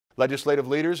Legislative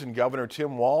leaders and Governor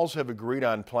Tim Walz have agreed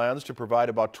on plans to provide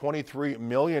about $23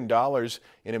 million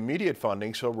in immediate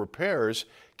funding so repairs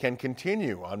can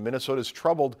continue on Minnesota's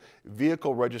troubled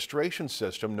vehicle registration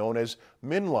system known as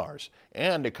MNLARS,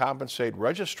 and to compensate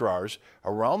registrars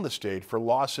around the state for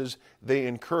losses they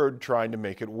incurred trying to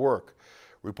make it work.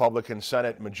 Republican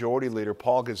Senate Majority Leader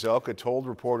Paul Gazelka told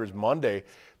reporters Monday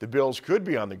the bills could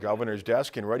be on the governor's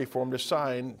desk and ready for him to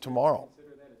sign tomorrow.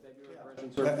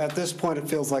 At this point, it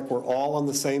feels like we're all on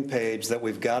the same page that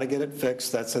we've got to get it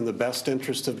fixed. That's in the best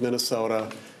interest of Minnesota.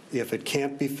 If it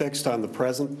can't be fixed on the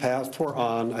present path we're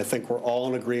on, I think we're all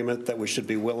in agreement that we should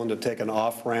be willing to take an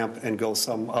off-ramp and go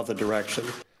some other direction.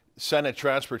 Senate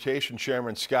Transportation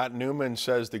Chairman Scott Newman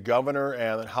says the governor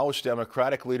and House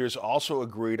Democratic leaders also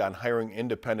agreed on hiring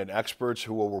independent experts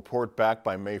who will report back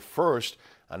by May 1st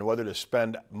on whether to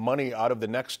spend money out of the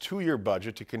next two-year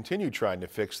budget to continue trying to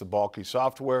fix the bulky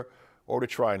software or to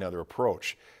try another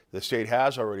approach. The state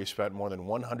has already spent more than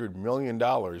 $100 million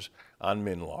on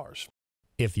MNLARS.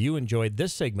 If you enjoyed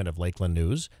this segment of Lakeland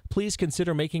News, please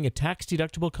consider making a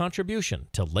tax-deductible contribution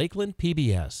to Lakeland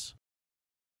PBS.